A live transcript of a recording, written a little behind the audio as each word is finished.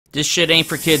This shit ain't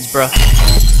for kids, bruh.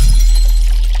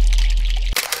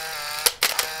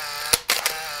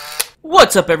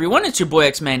 What's up, everyone? It's your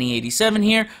boy MKIII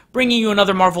here, bringing you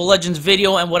another Marvel Legends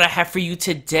video, and what I have for you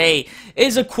today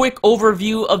is a quick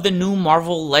overview of the new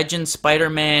Marvel Legends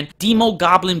Spider-Man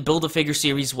Demogoblin Build-A-Figure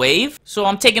Series wave. So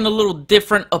I'm taking a little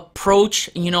different approach.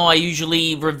 You know, I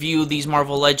usually review these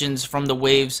Marvel Legends from the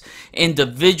waves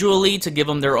individually to give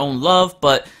them their own love,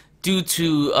 but due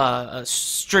to a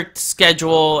strict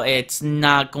schedule, it's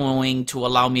not going to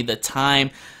allow me the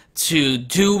time to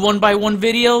do one-by-one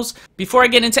videos. Before I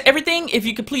get into everything, if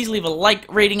you could please leave a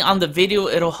like rating on the video,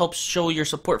 it'll help show your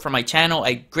support for my channel.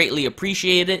 I greatly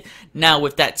appreciate it. Now,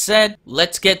 with that said,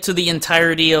 let's get to the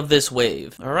entirety of this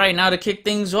wave. Alright, now to kick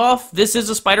things off, this is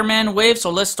a Spider-Man wave,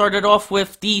 so let's start it off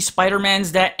with the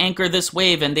Spider-Mans that anchor this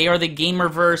wave, and they are the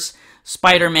Gamerverse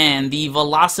Spider-Man, the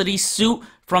Velocity suit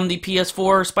from the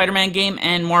PS4 Spider-Man game,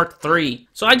 and Mark III.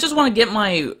 So I just want to get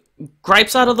my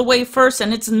gripes out of the way first,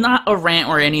 and it's not a rant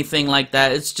or anything like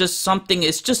that. It's just something,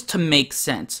 it's just to make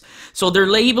sense. So they're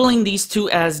labeling these two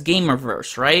as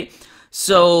Gamerverse, right?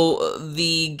 So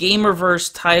the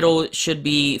Gamerverse title should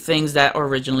be things that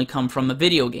originally come from a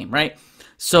video game, right?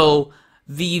 So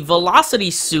the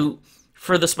Velocity suit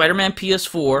for the Spider-Man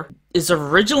PS4 is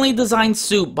originally designed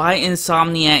suit by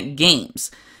Insomniac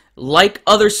Games, like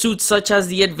other suits such as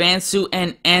the Advanced suit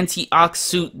and Anti-Ox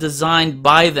suit designed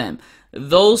by them.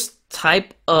 Those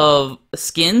type of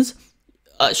skins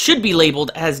should be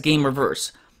labeled as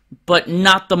Gamerverse, but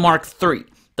not the Mark III.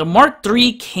 The Mark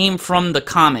III came from the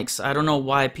comics. I don't know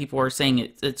why people are saying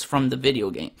it's from the video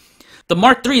game. The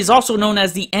Mark III is also known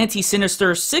as the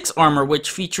Anti-Sinister Six armor,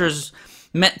 which features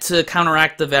meant to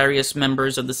counteract the various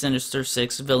members of the Sinister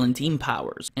Six villain team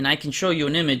powers. And I can show you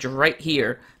an image right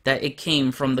here that it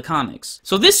came from the comics.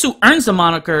 So this suit earns the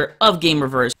moniker of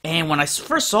Gamerverse. And when I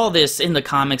first saw this in the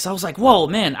comics, I was like, whoa,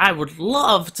 man, I would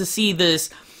love to see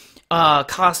this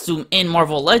costume in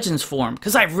Marvel Legends form,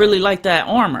 because I really like that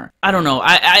armor. I don't know,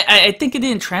 I think it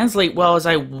didn't translate well as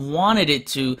I wanted it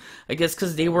to. I guess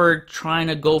because they were trying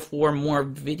to go for more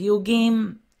video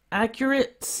game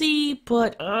accuracy,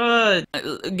 but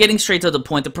getting straight to the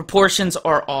point, the proportions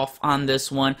are off on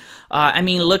this one. I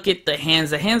mean, look at the hands.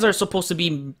 The hands are supposed to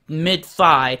be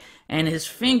mid-thigh, and his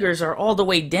fingers are all the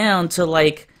way down to,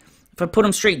 like, if I put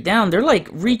them straight down, they're like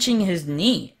reaching his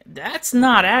knee. That's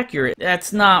not accurate.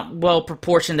 That's not well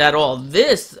proportioned at all.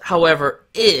 This, however,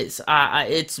 is.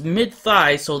 It's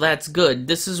mid-thigh, so that's good.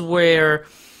 This is where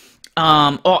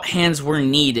all hands were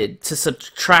needed to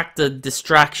subtract the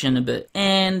distraction a bit.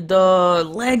 And the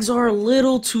legs are a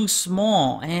little too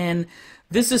small, and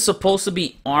this is supposed to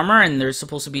be armor, and there's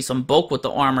supposed to be some bulk with the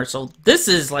armor, so this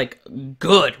is like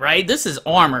good, right? This is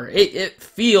armor. It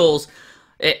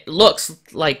looks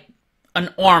like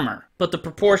an armor, but the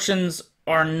proportions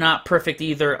are not perfect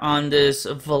either on this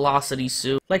Velocity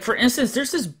suit. Like, for instance,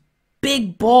 there's this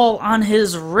big ball on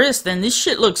his wrist, and this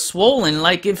shit looks swollen,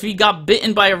 like if he got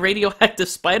bitten by a radioactive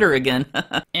spider again.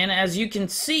 And as you can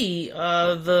see,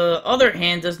 the other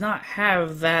hand does not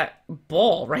have that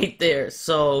ball right there,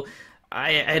 so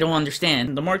I don't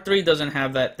understand. The Mark III doesn't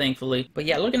have that, thankfully. But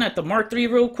yeah, looking at the Mark III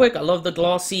real quick, I love the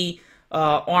glossy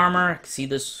armor. I can see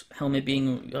this helmet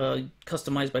being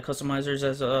customized by customizers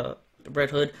as a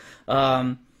Red Hood.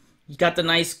 You got the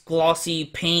nice glossy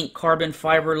paint, carbon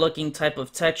fiber looking type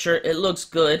of texture. It looks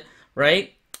good,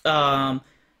 right?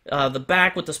 The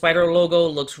back with the spider logo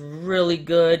looks really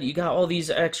good. You got all these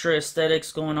extra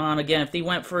aesthetics going on. Again, if they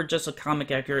went for just a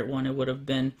comic accurate one, it would have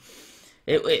been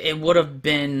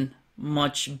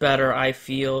much better, I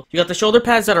feel. You got the shoulder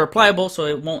pads that are pliable, so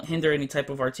it won't hinder any type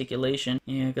of articulation.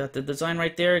 You got the design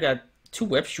right there. You got two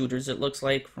web shooters, it looks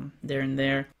like, from there and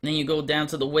there. And then you go down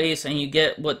to the waist and you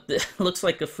get what looks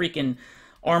like a freaking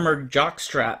armored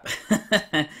jockstrap.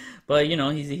 But you know,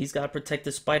 he's got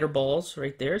protective spider balls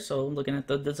right there. So looking at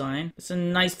the design, it's a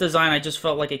nice design. I just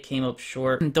felt like it came up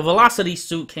short. The Velocity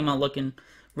suit came out looking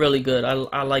really good.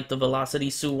 I like the Velocity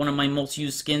suit, one of my most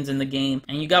used skins in the game.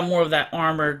 And you got more of that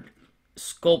armored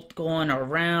sculpt going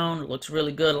around. It looks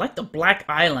really good. I like the black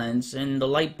islands and the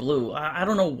light blue. I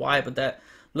don't know why, but that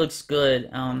looks good.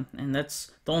 And that's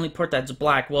the only part that's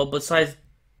black, well, besides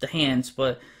the hands.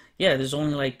 But yeah, there's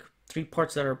only like 3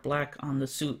 parts that are black on the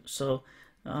suit, so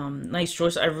nice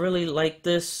choice. I really like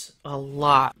this a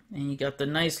lot. And you got the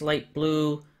nice light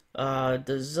blue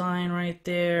design right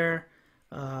there.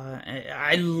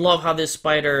 I love how this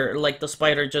spider, like the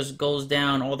spider just goes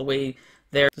down all the way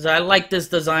there. I like this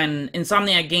design.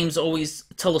 Insomniac Games always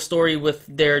tell a story with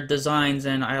their designs,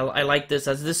 and I like this,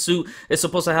 as this suit is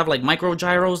supposed to have like micro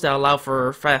gyros that allow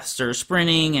for faster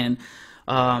sprinting and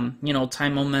you know,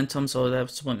 time momentum, so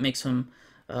that's what makes him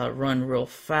run real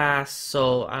fast.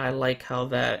 So I like how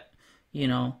that, you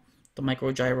know, the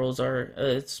micro gyros are,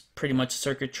 it's pretty much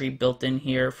circuitry built in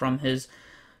here from his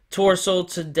torso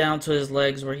to down to his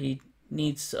legs where he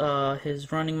needs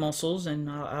his running muscles. And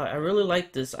I really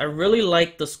like this. I really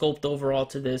like the sculpt overall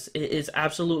to this. It is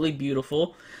absolutely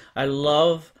beautiful. I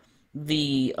love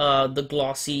the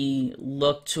glossy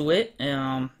look to it.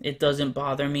 It doesn't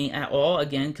bother me at all,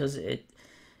 again, because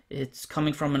it's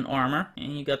coming from an armor,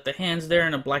 and you got the hands there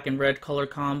in a black and red color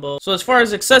combo. So as far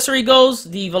as accessory goes,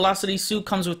 the Velocity suit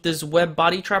comes with this web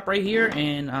body trap right here,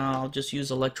 and I'll just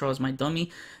use Electro as my dummy.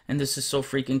 And this is so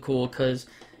freaking cool because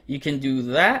you can do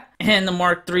that. And the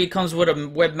Mark III comes with a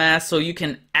web mask, so you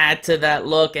can add to that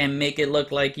look and make it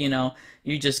look like, you know,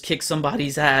 you just kick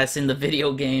somebody's ass in the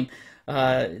video game.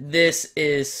 This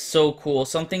is so cool.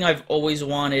 Something I've always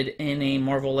wanted in a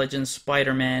Marvel Legends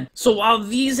Spider-Man. So while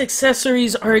these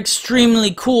accessories are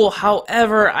extremely cool,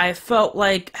 however, I felt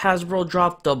like Hasbro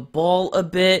dropped the ball a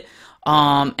bit.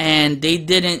 And they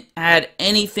didn't add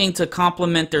anything to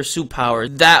complement their suit power.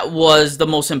 That was the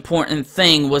most important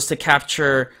thing, was to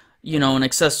capture, you know, an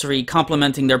accessory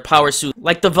complementing their power suit.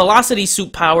 Like the Velocity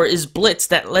suit power is Blitz,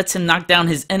 that lets him knock down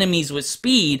his enemies with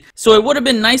speed. So it would have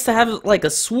been nice to have like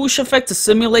a swoosh effect to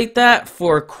simulate that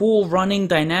for cool running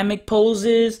dynamic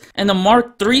poses. And the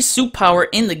Mark III suit power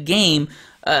in the game,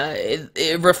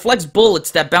 it reflects bullets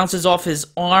that bounces off his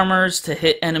armors to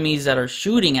hit enemies that are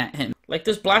shooting at him. Like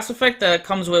this blast effect that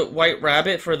comes with White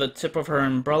Rabbit for the tip of her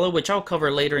umbrella, which I'll cover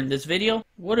later in this video.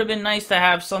 Would have been nice to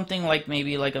have something like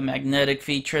maybe like a magnetic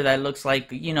feature that looks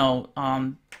like, you know,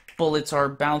 bullets are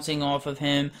bouncing off of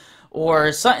him.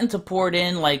 Or something to port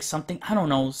in, like something, I don't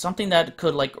know, something that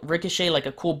could like ricochet, like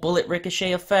a cool bullet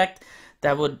ricochet effect.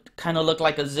 That would kind of look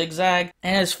like a zigzag.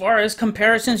 And as far as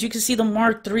comparisons, you can see the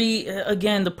Mark III,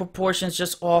 again, the proportions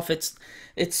just off. It's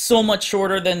so much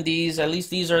shorter than these. At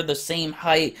least these are the same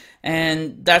height.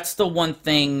 And that's the one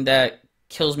thing that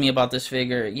kills me about this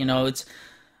figure. You know, it's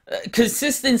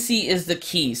consistency is the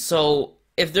key. So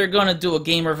if they're going to do a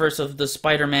game reverse of the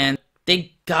Spider-Man,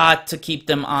 they got to keep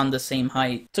them on the same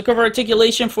height. To cover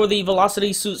articulation for the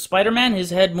Velocity suit Spider-Man, his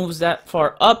head moves that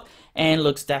far up and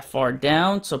looks that far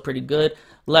down, so pretty good.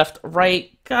 Left,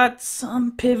 right, got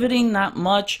some pivoting, not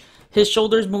much. His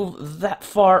shoulders move that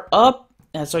far up,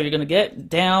 that's all you're gonna get.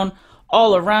 Down,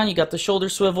 all around, you got the shoulder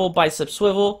swivel, bicep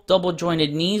swivel, double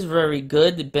jointed knees, very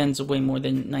good. It bends way more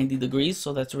than 90 degrees,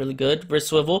 so that's really good. Wrist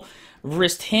swivel,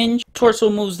 wrist hinge, torso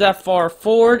moves that far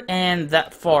forward and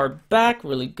that far back,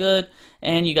 really good.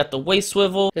 And you got the waist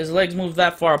swivel, his legs move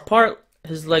that far apart.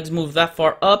 His legs move that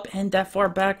far up and that far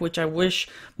back, which I wish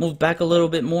moved back a little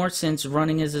bit more since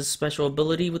running is his special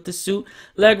ability with the suit.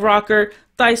 Leg rocker,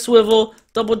 thigh swivel,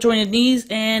 double jointed knees,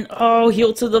 and oh,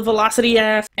 heel to the Velocity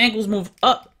ass. Ankles move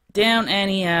up, down, and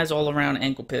he has all around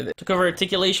ankle pivot. To cover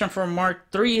articulation for Mark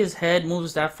III, his head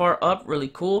moves that far up, really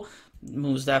cool.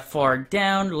 Moves that far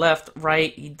down, left,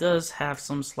 right. He does have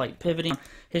some slight pivoting.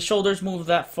 His shoulders move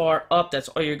that far up, that's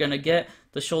all you're gonna get.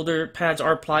 The shoulder pads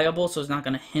are pliable, so it's not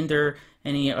gonna hinder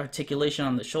any articulation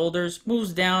on the shoulders.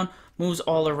 Moves down, moves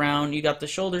all around. You got the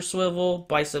shoulder swivel,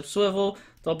 bicep swivel,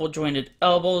 double jointed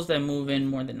elbows that move in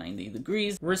more than 90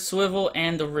 degrees, wrist swivel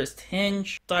and the wrist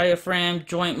hinge. Diaphragm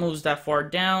joint moves that far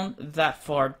down, that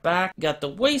far back. Got the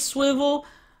waist swivel,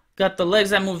 got the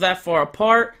legs that move that far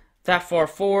apart, that far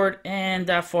forward, and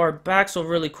that far back. So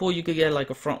really cool. You could get like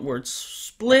a frontward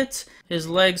split. His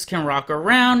legs can rock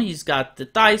around. He's got the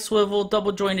thigh swivel,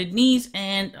 double jointed knees,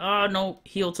 and no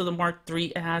heel to the Mark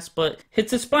III ass, but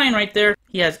hits his spine right there.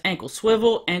 He has ankle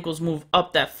swivel, ankles move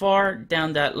up that far,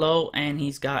 down that low, and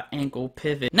he's got ankle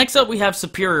pivot. Next up we have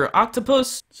Superior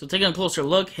Octopus. So taking a closer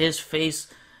look, his face,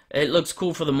 it looks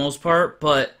cool for the most part,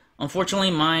 but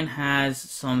unfortunately mine has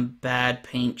some bad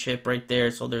paint chip right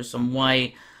there. So there's some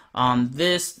white.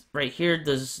 This right here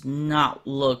does not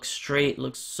look straight,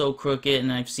 looks so crooked,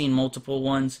 and I've seen multiple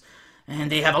ones, and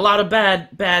they have a lot of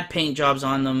bad paint jobs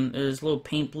on them. There's little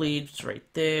paint bleeds right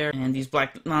there, and these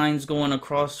black lines going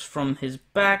across from his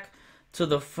back to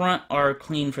the front are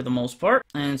clean for the most part,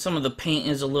 and some of the paint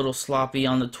is a little sloppy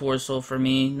on the torso for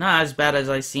me. Not as bad as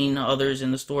I've seen others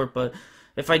in the store, but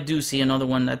if I do see another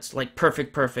one that's like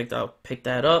perfect, I'll pick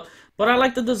that up. But I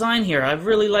like the design here. I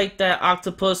really like that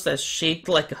octopus that's shaped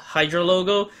like a Hydra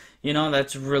logo. You know,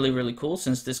 that's really cool,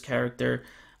 since this character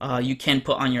you can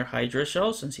put on your Hydra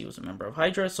shell, since he was a member of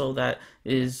Hydra. So that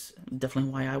is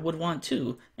definitely why I would want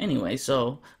to. Anyway,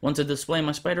 so want to display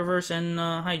my Spider-Verse and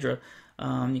Hydra.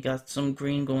 You got some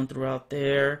green going throughout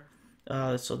there.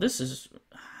 So this is,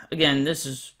 again,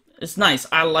 it's nice.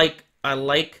 I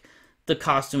like the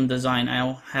costume design. I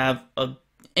don't have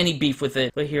any beef with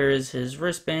it. But here is his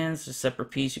wristbands, a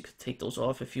separate piece. You could take those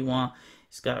off if you want.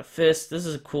 He's got a fist. This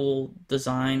is a cool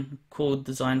design for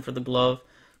the glove.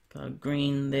 Got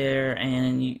green there,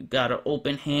 and you got an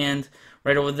open hand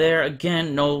right over there.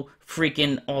 Again, no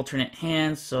freaking alternate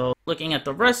hands. So looking at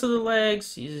the rest of the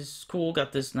legs, he's cool.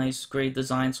 Got this nice gray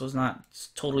design, so it's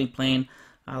totally plain.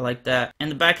 I like that.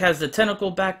 And the back has the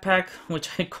tentacle backpack, which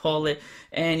I call it.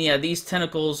 And yeah, these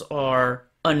tentacles are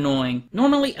annoying.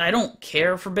 Normally, I don't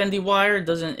care for bendy wire.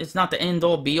 It's not the end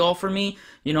all be all for me.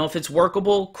 You know, if it's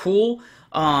workable, cool.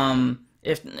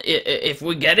 If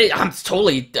we get it,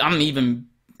 I'm even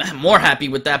more happy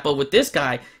with that. But with this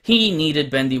guy, he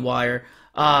needed bendy wire.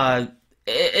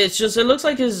 It looks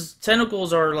like his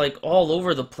tentacles are like all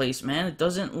over the place, man. It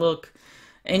doesn't look,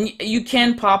 and you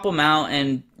can pop them out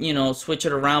and, you know, switch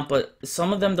it around, but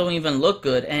some of them don't even look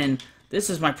good. And this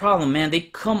is my problem, man.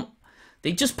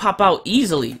 They just pop out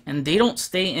easily, and they don't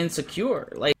stay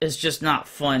insecure. Like, it's just not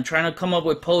fun. Trying to come up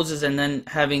with poses and then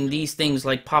having these things,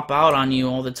 like, pop out on you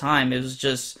all the time. It was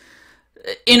just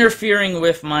interfering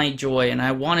with my joy, and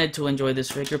I wanted to enjoy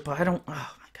this figure, but I don't...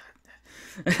 Oh,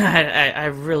 my God. I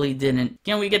really didn't.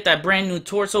 Again, we get that brand new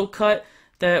torso cut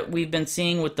that we've been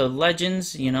seeing with the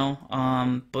Legends, you know.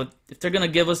 But if they're going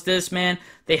to give us this, man,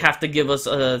 they have to give us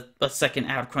a second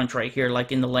ab crunch right here,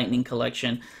 like in the Lightning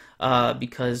collection.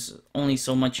 Because only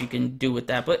so much you can do with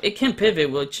that. But it can pivot,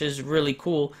 which is really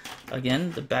cool.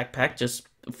 Again, the backpack just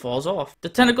falls off. The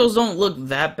tentacles don't look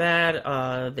that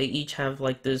bad. They each have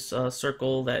like this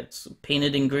circle that's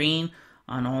painted in green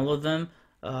on all of them.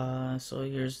 So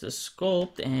here's the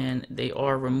sculpt, and they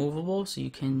are removable, so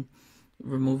you can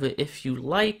remove it if you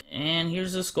like. And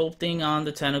here's the sculpting on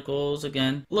the tentacles.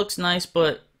 Again, looks nice,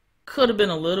 but could have been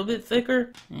a little bit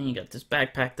thicker. And you got this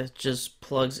backpack that just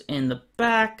plugs in the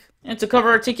back. And to cover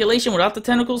articulation without the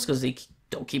tentacles, because they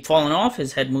don't keep falling off,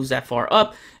 his head moves that far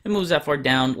up, it moves that far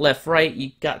down, left, right.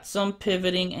 You got some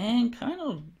pivoting and kind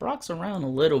of rocks around a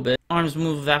little bit. Arms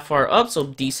move that far up, so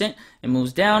decent. It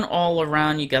moves down all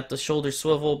around. You got the shoulder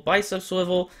swivel, bicep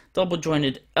swivel, double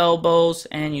jointed elbows,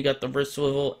 and you got the wrist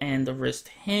swivel and the wrist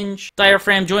hinge.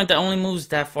 Diaphragm joint that only moves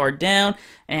that far down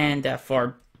and that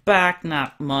far back,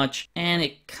 not much, and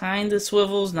it kind of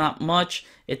swivels, not much.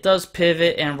 It does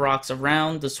pivot and rocks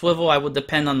around. The swivel, I would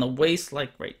depend on the waist,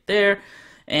 like right there,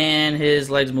 and his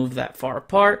legs move that far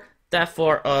apart, that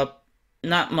far up,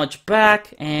 not much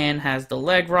back, and has the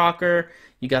leg rocker.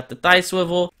 You got the thigh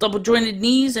swivel, double jointed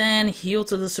knees, and heel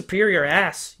to the superior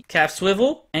ass. Calf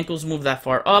swivel, ankles move that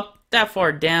far up, that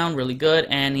far down, really good,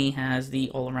 and he has the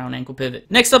all-around ankle pivot.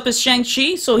 Next up is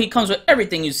Shang-Chi, so he comes with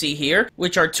everything you see here,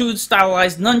 which are 2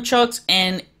 stylized nunchucks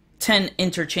and 10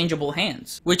 interchangeable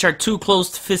hands, which are 2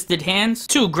 closed-fisted hands,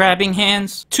 2 grabbing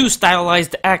hands, 2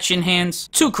 stylized action hands,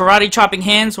 2 karate chopping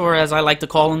hands, or as I like to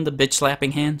call them, the bitch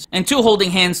slapping hands, and 2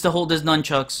 holding hands to hold his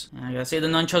nunchucks. I gotta say, the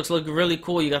nunchucks look really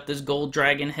cool. You got this gold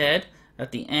dragon head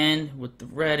at the end with the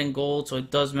red and gold, so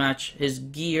it does match his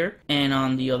gear, and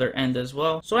on the other end as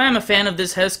well. So I am a fan of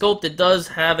this head sculpt. It does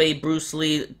have a Bruce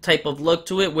Lee type of look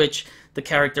to it, which the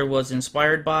character was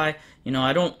inspired by. You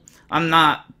know, I'm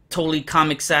not totally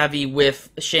comic savvy with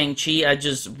Shang-Chi. I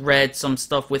just read some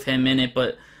stuff with him in it,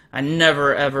 but I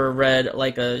never ever read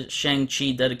like a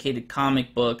Shang-Chi dedicated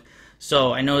comic book.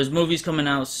 So I know his movie's coming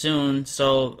out soon,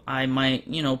 so I might,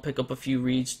 you know, pick up a few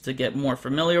reads to get more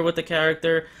familiar with the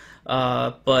character.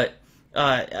 But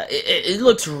it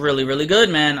looks really, really good,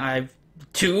 man. I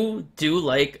do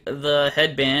like the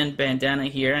headband bandana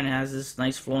here, and it has this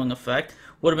nice flowing effect.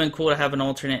 Would have been cool to have an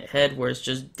alternate head where it's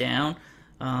just down,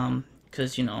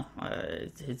 because, you know,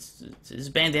 his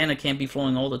bandana can't be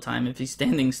flowing all the time if he's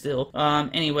standing still.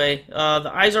 Anyway,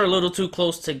 the eyes are a little too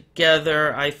close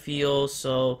together, I feel,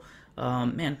 so...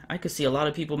 man, I could see a lot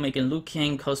of people making Liu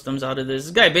Kang customs out of this.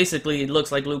 This guy basically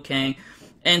looks like Liu Kang.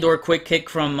 And/or Quick Kick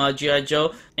from G.I.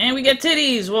 Joe. And we get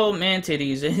titties! Well, man,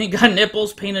 titties. And he got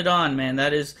nipples painted on, man.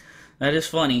 That is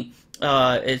funny.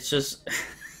 It's just...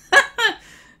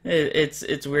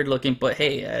 it's weird looking, but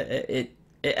hey,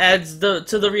 it adds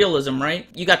to the realism, right?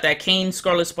 You got that Kane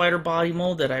Scarlet Spider body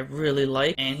mold that I really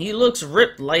like. And he looks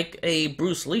ripped like a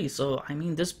Bruce Lee. So, I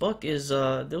mean, this buck is...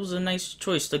 that was a nice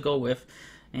choice to go with.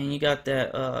 And you got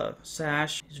that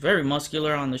sash. He's very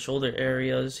muscular on the shoulder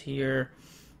areas here.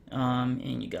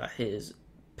 And you got his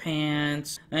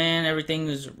pants, and everything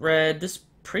is red. This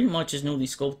pretty much is newly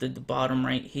sculpted, the bottom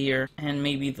right here, and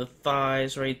maybe the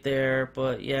thighs right there,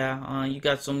 but yeah, you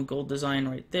got some gold design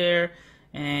right there,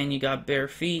 and you got bare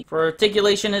feet. For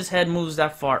articulation, his head moves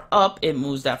that far up, it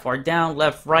moves that far down,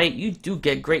 left, right. You do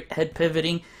get great head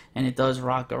pivoting, and it does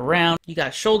rock around. You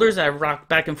got shoulders that rock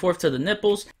back and forth to the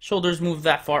nipples. Shoulders move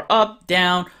that far up,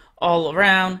 down, all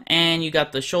around, and you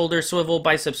got the shoulder swivel,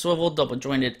 bicep swivel, double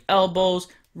jointed elbows,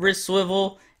 wrist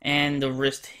swivel, and the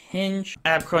wrist hinge.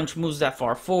 Ab crunch moves that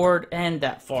far forward and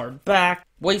that far back.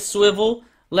 Waist swivel,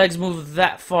 legs move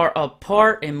that far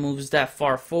apart and moves that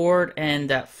far forward and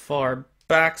that far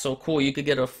back. So cool, you could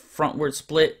get a frontward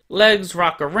split. Legs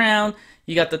rock around.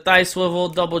 You got the thigh swivel,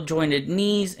 double jointed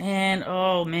knees, and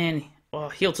oh man,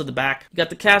 heel to the back. You got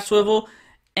the calf swivel.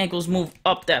 Ankles move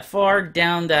up that far,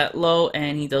 down that low,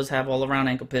 and he does have all around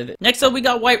ankle pivot. Next up, we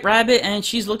got White Rabbit, and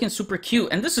she's looking super cute.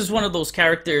 And this is one of those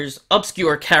characters,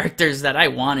 obscure characters, that I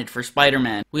wanted for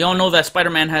Spider-Man. We all know that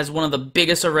Spider-Man has one of the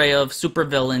biggest array of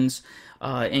supervillains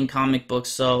in comic books,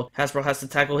 so Hasbro has to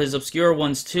tackle his obscure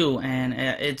ones too, and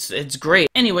it's great.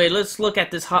 Anyway, let's look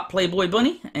at this hot Playboy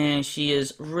bunny, and she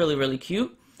is really, really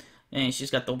cute. And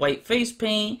she's got the white face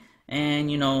paint,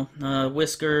 and, you know,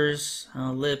 whiskers,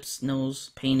 lips,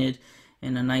 nose painted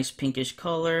in a nice pinkish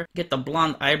color. Get the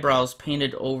blonde eyebrows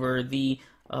painted over the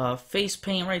face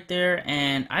paint right there,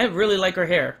 and I really like her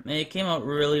hair. It came out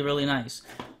really, really nice.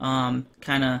 Kind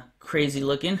of crazy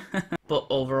looking, but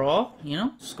overall, you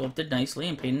know, sculpted nicely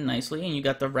and painted nicely. And you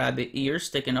got the rabbit ears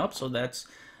sticking up, so that's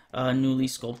newly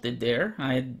sculpted there.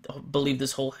 I believe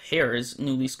this whole hair is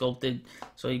newly sculpted.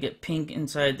 So you get pink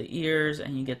inside the ears,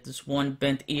 and you get this one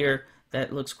bent ear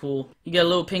that looks cool. You get a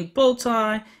little pink bow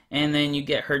tie, and then you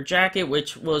get her jacket,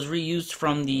 which was reused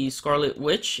from the Scarlet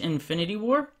Witch Infinity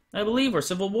War, I believe, or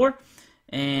Civil War.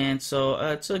 And so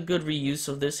it's a good reuse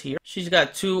of this here. She's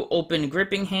got two open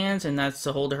gripping hands, and that's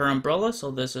to hold her umbrella.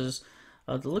 So this is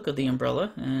the look of the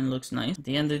umbrella, and it looks nice.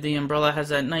 The end of the umbrella has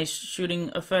that nice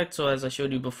shooting effect. So as I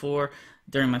showed you before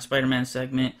during my Spider-Man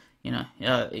segment, you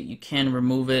know, you can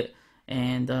remove it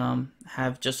and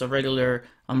have just a regular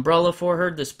umbrella for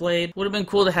her displayed. Would have been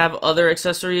cool to have other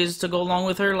accessories to go along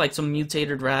with her, like some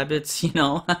mutated rabbits, you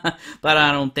know, but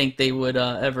I don't think they would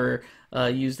ever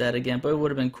use that again. But it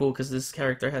would have been cool because this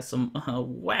character has some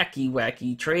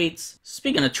wacky traits.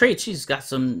 Speaking of traits, she's got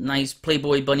some nice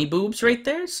Playboy bunny boobs right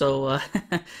there, so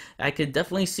I could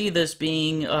definitely see this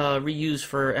being reused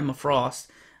for Emma Frost,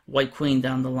 White Queen,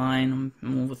 down the line,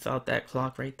 without that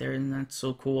clock right there, and that's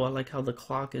so cool. I like how the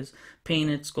clock is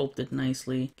painted, sculpted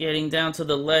nicely. Getting down to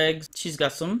the legs, she's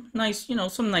got some nice, you know,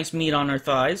 some nice meat on her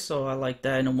thighs, so I like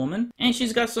that in a woman. And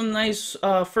she's got some nice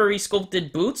furry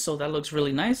sculpted boots, so that looks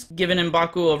really nice. Giving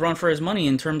M'Baku a run for his money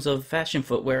in terms of fashion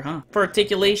footwear, huh? For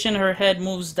articulation, her head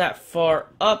moves that far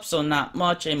up, so not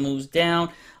much. It moves down,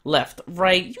 left,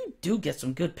 right. You do get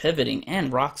some good pivoting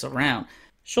and rocks around.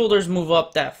 Shoulders move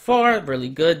up that far, really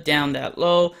good, down that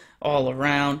low, all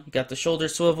around. You got the shoulder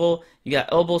swivel, you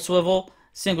got elbow swivel,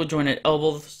 single jointed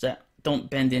elbows that don't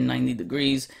bend in 90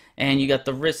 degrees, and you got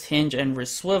the wrist hinge and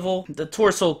wrist swivel. The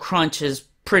torso crunch is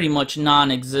pretty much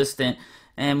non-existent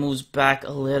and moves back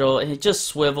a little, and it just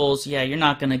swivels. Yeah, you're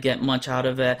not gonna get much out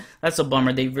of it. That's a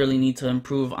bummer. They really need to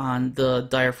improve on the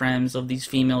diaphragms of these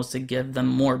females to give them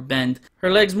more bend.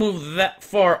 Her legs move that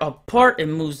far apart, it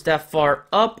moves that far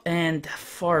up and that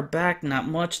far back, not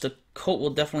much. The coat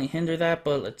will definitely hinder that,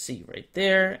 but let's see right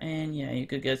there, and yeah, you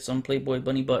could get some Playboy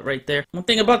bunny butt right there. One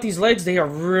thing about these legs, they are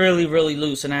really, really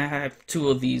loose, and I have two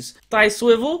of these. Thigh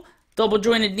swivel, double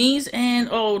jointed knees, and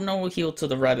oh no, heel to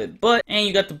the rabbit butt. And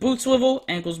you got the boot swivel,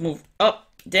 ankles move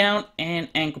up, down, and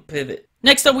ankle pivot.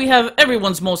 Next up, we have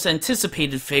everyone's most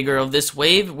anticipated figure of this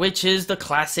wave, which is the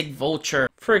classic Vulture.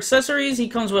 For accessories, he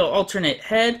comes with an alternate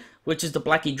head, which is the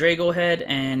Blackie Drago head,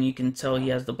 and you can tell he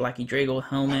has the Blackie Drago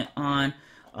helmet on.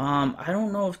 I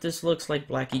don't know if this looks like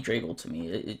Blackie Drago to me.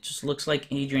 It just looks like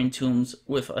Adrian Toomes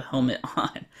with a helmet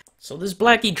on. So this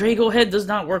Blackie Drago head does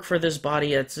not work for this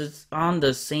body. It's on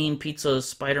the same Pizza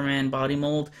Spider-Man body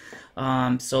mold.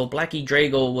 So Blackie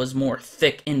Drago was more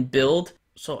thick in build.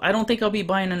 So I don't think I'll be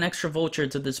buying an extra Vulture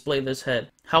to display this head.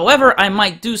 However, I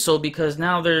might do so because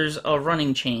now there's a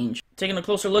running change. Taking a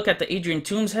closer look at the Adrian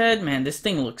Toomes head, man, this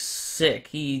thing looks sick.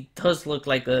 He does look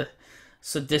like a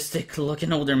sadistic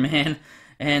looking older man.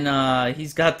 And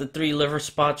he's got the 3 liver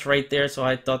spots right there, so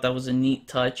I thought that was a neat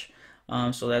touch.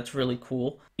 So that's really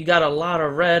cool. You got a lot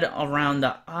of red around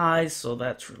the eyes, so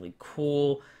that's really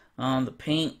cool. The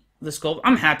paint, the sculpt,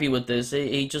 I'm happy with this.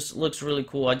 It just looks really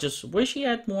cool. I just wish he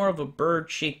had more of a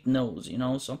bird-shaped nose, you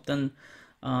know, something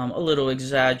a little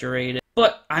exaggerated.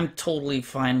 But I'm totally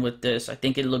fine with this. I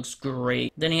think it looks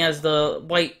great. Then he has the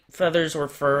white feathers, or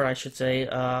fur, I should say,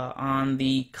 on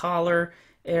the collar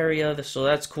area, so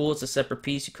that's cool. It's a separate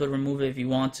piece. You could remove it if you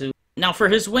want to. Now for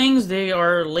his wings, they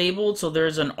are labeled, so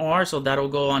there's an R, so that'll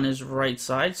go on his right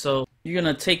side. So you're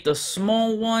gonna take the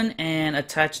small one and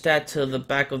attach that to the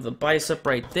back of the bicep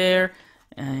right there,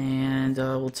 and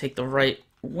we'll take the right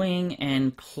wing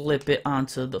and clip it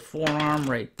onto the forearm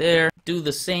right there. Do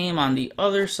the same on the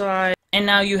other side. And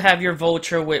now you have your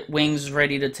Vulture with wings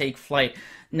ready to take flight.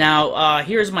 Now,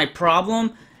 here's my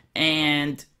problem.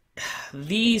 And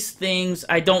these things,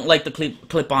 I don't like the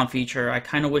clip-on feature. I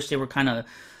kind of wish they were kind of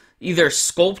either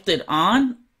sculpted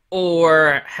on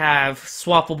or have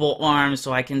swappable arms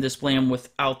so I can display them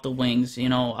without the wings. You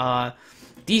know,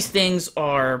 these things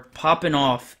are popping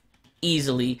off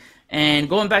easily. And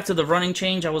going back to the running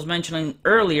change I was mentioning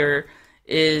earlier,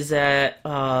 is that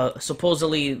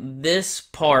supposedly this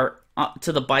part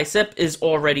to the bicep is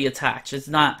already attached. It's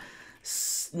not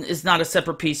a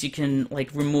separate piece you can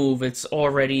like remove. It's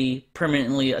already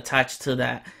permanently attached to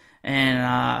that.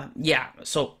 And yeah,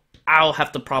 so I'll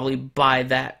have to probably buy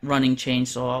that running change,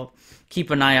 so I'll keep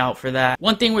an eye out for that.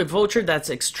 One thing with Vulture that's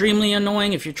extremely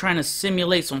annoying, if you're trying to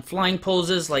simulate some flying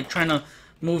poses, like trying to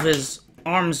move his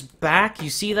arms back, you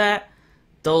see that?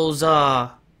 Those,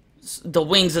 the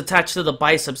wings attached to the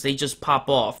biceps, they just pop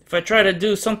off. If I try to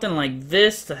do something like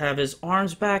this to have his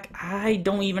arms back, I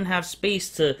don't even have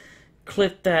space to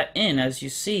clip that in, as you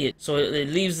see it. So it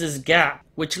leaves this gap,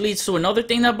 which leads to another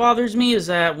thing that bothers me, is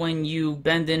that when you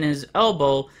bend in his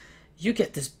elbow, you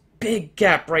get this big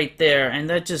gap right there, and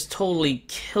that just totally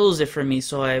kills it for me.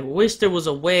 So I wish there was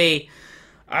a way,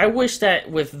 I wish that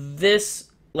with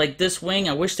this, like this wing,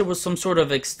 I wish there was some sort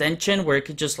of extension where it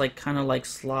could just like kind of like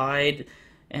slide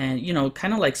and, you know,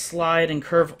 kind of like slide and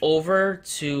curve over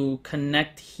to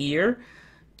connect here,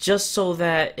 just so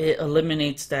that it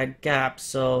eliminates that gap.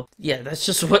 So yeah, that's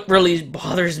just what really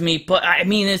bothers me. But I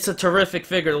mean, it's a terrific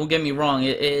figure, don't get me wrong,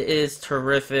 it is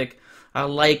terrific. I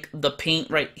like the paint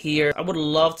right here. I would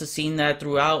love to see that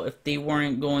throughout if they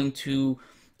weren't going to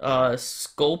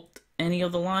sculpt any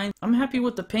of the lines. I'm happy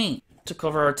with the paint. To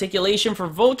cover articulation for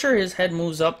Vulture, his head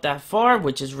moves up that far,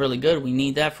 which is really good. We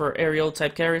need that for aerial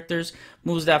type characters.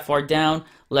 Moves that far down,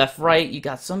 left, right. You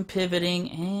got some pivoting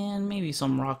and maybe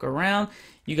some rock around.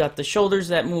 You got the shoulders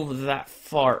that move that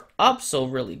far up, so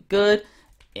really good.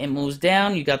 It moves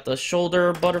down. You got the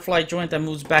shoulder butterfly joint that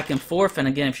moves back and forth. And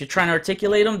again, if you're trying to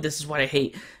articulate them, this is what I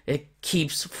hate. It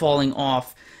keeps falling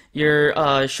off.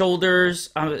 Your shoulders,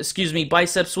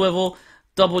 bicep swivel,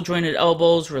 double jointed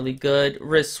elbows, really good.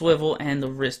 Wrist swivel and the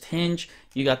wrist hinge.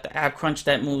 You got the ab crunch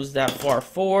that moves that far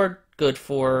forward. Good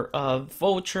for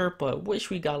Vulture, but wish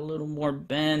we got a little more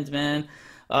bend, man.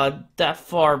 That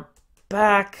far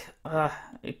back,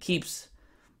 it keeps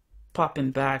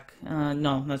popping back.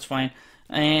 No, that's fine.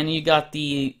 And you got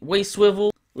the waist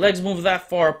swivel. Legs move that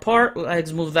far apart.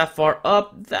 Legs move that far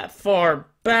up. That far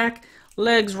back.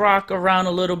 Legs rock around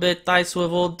a little bit. Thigh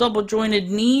swivel. Double jointed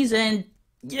knees. And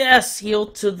yes, heel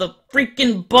to the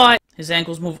freaking butt. His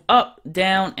ankles move up,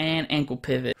 down, and ankle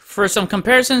pivot. For some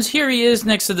comparisons, here he is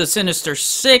next to the Sinister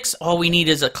Six. All we need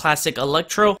is a classic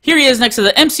Electro. Here he is next to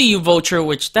the MCU Vulture,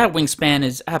 which that wingspan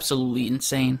is absolutely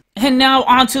insane. And now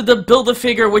onto the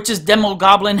Build-A-Figure, which is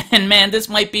Demogoblin. And man, this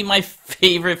might be my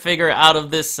favorite figure out of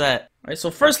this set. Alright,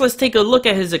 so first let's take a look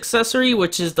at his accessory,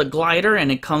 which is the glider,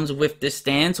 and it comes with this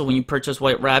stand. So when you purchase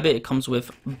White Rabbit, it comes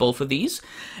with both of these.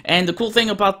 And the cool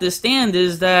thing about this stand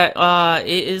is that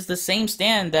it is the same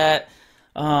stand that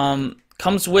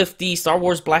comes with the Star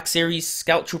Wars Black Series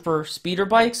Scout Trooper speeder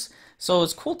bikes. So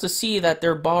it's cool to see that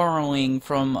they're borrowing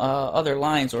from other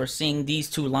lines, or seeing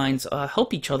these two lines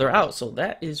help each other out. So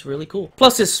that is really cool.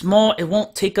 Plus it's small. It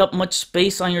won't take up much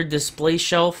space on your display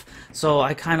shelf. So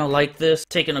I kind of like this.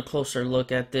 Taking a closer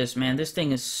look at this, man, this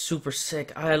thing is super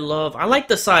sick. I like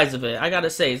the size of it. I gotta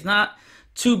say, it's not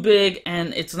too big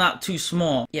and it's not too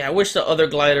small. Yeah, I wish the other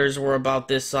gliders were about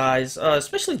this size,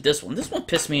 especially this one. This one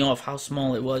pissed me off how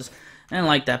small it was. I didn't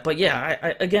like that. But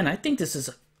yeah, again, I think this is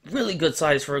a really good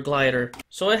size for a glider.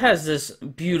 So it has this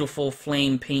beautiful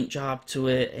flame paint job to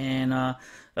it, and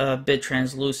a bit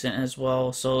translucent as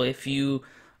well. So if you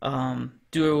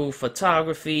do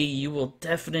photography, you will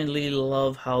definitely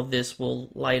love how this will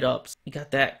light up. You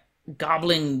got that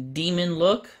goblin demon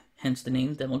look, hence the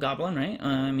name Demogoblin, right?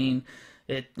 I mean,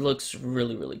 it looks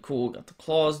really, really cool. Got the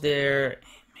claws there.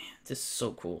 Man, this is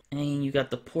so cool. And you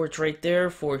got the porch right there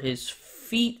for his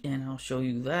feet, and I'll show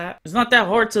you that. It's not that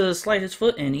hard to slide his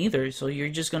foot in either, so you're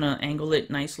just gonna angle it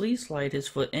nicely, slide his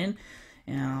foot in,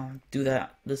 and I'll do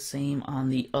that the same on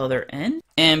the other end.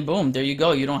 And boom, there you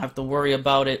go. You don't have to worry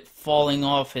about it falling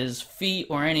off his feet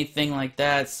or anything like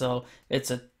that, so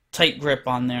it's a tight grip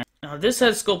on there. Now this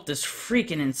head sculpt is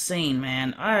freaking insane,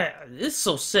 man. It's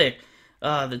so sick.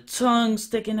 The tongue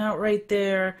sticking out right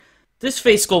there. This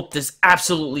face sculpt is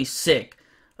absolutely sick.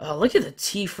 Look at the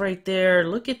teeth right there.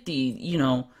 Look at the,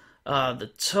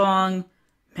 the tongue.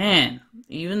 Man,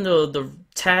 even though the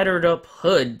tattered up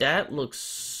hood, that looks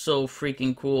so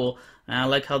freaking cool. And I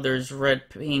like how there's red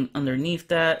paint underneath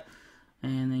that.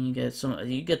 And then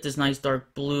you get this nice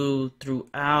dark blue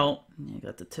throughout. You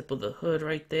got the tip of the hood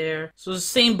right there. So it's the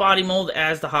same body mold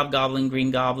as the Hobgoblin, Green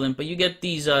Goblin, but you get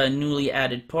these newly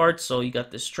added parts. So you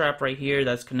got this strap right here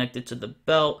that's connected to the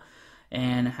belt,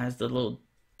 and it has the little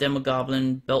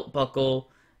Demogoblin belt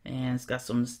buckle, and it's got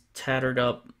some tattered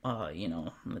up,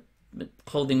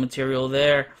 clothing material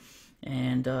there,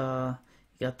 and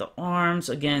you got the arms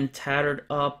again tattered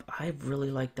up. I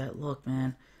really like that look,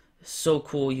 man. So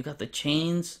cool. You got the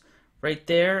chains right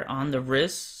there on the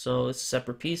wrist, so it's a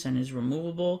separate piece and is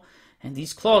removable. And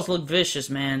these claws look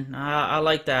vicious, man. I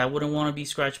like that. I wouldn't want to be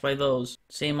scratched by those.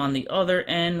 Same on the other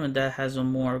end, when that has a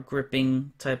more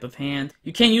gripping type of hand.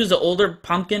 You can use the older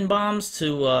pumpkin bombs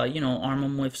to, arm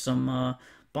them with some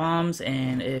bombs,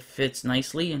 and it fits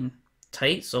nicely and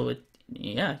tight, so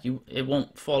it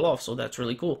won't fall off. So that's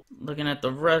really cool. Looking at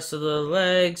the rest of the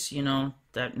legs,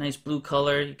 that nice blue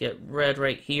color. You get red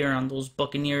right here on those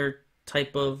Buccaneer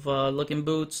type of looking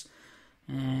boots.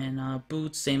 And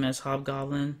boots, same as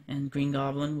Hobgoblin and Green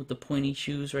Goblin with the pointy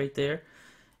shoes right there.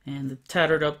 And the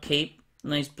tattered up cape,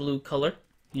 nice blue color.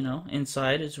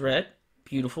 Inside is red.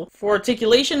 Beautiful. For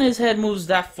articulation, his head moves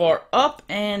that far up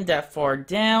and that far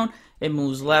down. It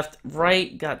moves left,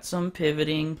 right, got some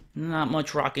pivoting, not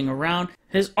much rocking around.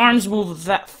 His arms move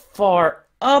that far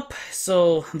up,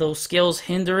 so those scales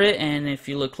hinder it, and if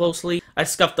you look closely, I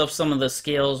scuffed up some of the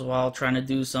scales while trying to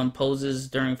do some poses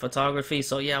during photography,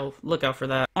 so yeah, look out for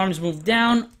that. Arms move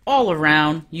down, all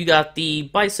around. You got the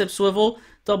bicep swivel,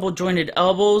 double jointed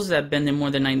elbows that bend in more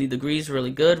than 90 degrees,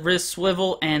 really good. Wrist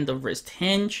swivel and the wrist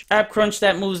hinge. Ab crunch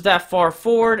that moves that far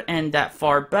forward and that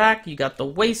far back. You got the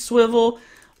waist swivel.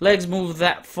 Legs move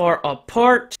that far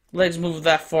apart. Legs move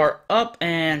that far up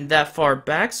and that far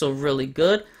back, so really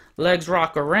good. Legs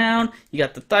rock around. You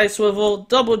got the thigh swivel,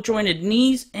 double jointed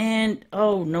knees, and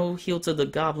oh, no heel to the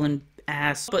goblin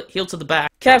ass, but heel to the back.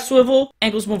 Calf swivel,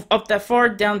 ankles move up that far,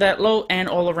 down that low, and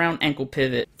all around ankle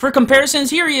pivot. For comparisons,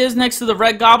 here he is next to the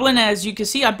red goblin. As you can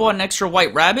see, I bought an extra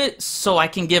white rabbit so I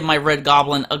can give my red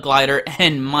goblin a glider,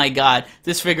 and my god,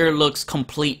 this figure looks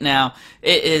complete now.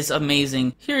 It is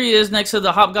amazing. Here he is next to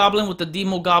the Hobgoblin with the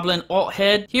Demogoblin alt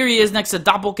head. Here he is next to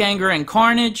Doppelganger and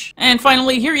Carnage. And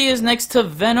finally, here he is next to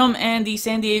Venom and the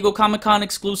San Diego Comic-Con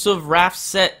exclusive Raft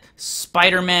set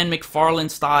Spider-Man McFarlane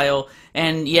style.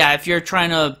 And yeah, if you're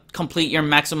trying to complete your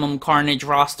Maximum Carnage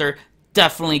roster,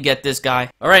 definitely get this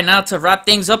guy. Alright, now to wrap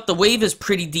things up, the wave is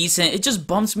pretty decent. It just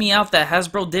bums me out that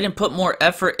Hasbro didn't put more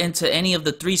effort into any of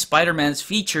the 3 Spider-Mans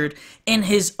featured in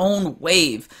his own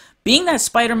wave. Being that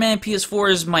Spider-Man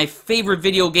PS4 is my favorite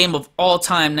video game of all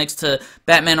time next to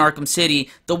Batman Arkham City,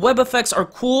 the web effects are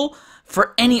cool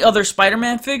for any other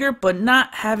Spider-Man figure, but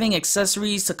not having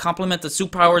accessories to complement the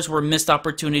superpowers were a missed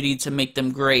opportunity to make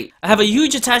them great. I have a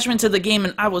huge attachment to the game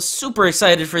and I was super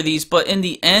excited for these, but in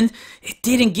the end, it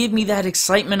didn't give me that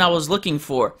excitement I was looking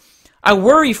for. I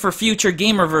worry for future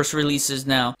Gamerverse releases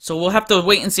now, so we'll have to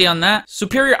wait and see on that.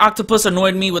 Superior Octopus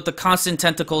annoyed me with the constant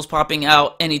tentacles popping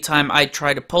out anytime I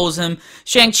try to pose him.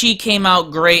 Shang-Chi came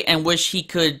out great and wish he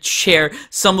could share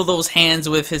some of those hands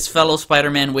with his fellow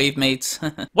Spider-Man wave mates.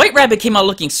 White Rabbit came out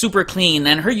looking super clean,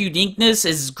 and her uniqueness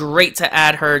is great to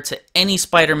add her to any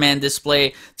Spider-Man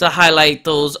display to highlight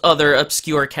those other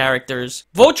obscure characters.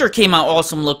 Vulture came out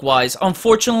awesome look-wise.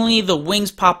 Unfortunately, the wings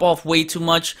pop off way too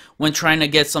much when trying to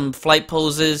get some flight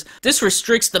poses. This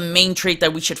restricts the main trait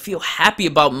that we should feel happy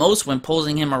about most when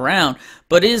posing him around,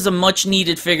 but it is a much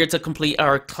needed figure to complete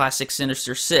our classic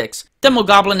Sinister Six.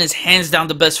 Demogoblin is hands down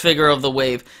the best figure of the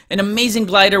wave. An amazing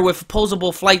glider with a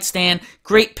posable flight stand,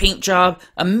 great paint job,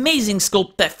 amazing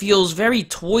sculpt that feels very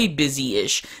Toy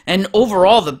Busy-ish, and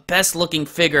overall the best looking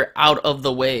figure out of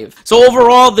the wave. So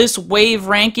overall, this wave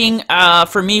ranking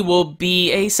for me will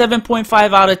be a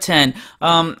 7.5 out of 10.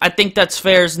 I think that's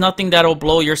fair. It's nothing that'll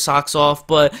blow your socks off,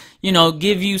 but you know,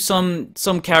 give you some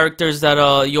characters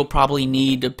that you'll probably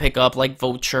need to pick up, like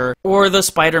Vulture or the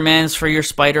Spider-Mans for your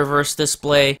Spider-Verse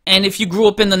display. And if you grew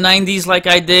up in the 90s like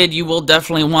I did, you will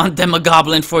definitely want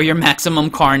Demogoblin for your Maximum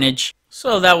Carnage.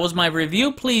 So that was my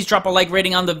review. Please drop a like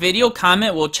rating on the video,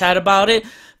 comment, we'll chat about it.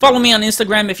 Follow me on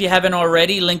Instagram if you haven't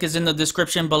already. Link is in the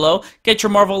description below. Get your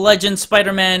Marvel Legends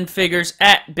Spider-Man figures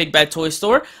at Big Bad Toy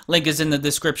Store. Link is in the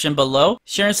description below.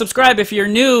 Share and subscribe if you're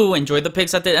new. Enjoy the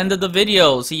pics at the end of the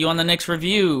video. See you on the next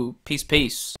review. Peace,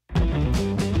 peace.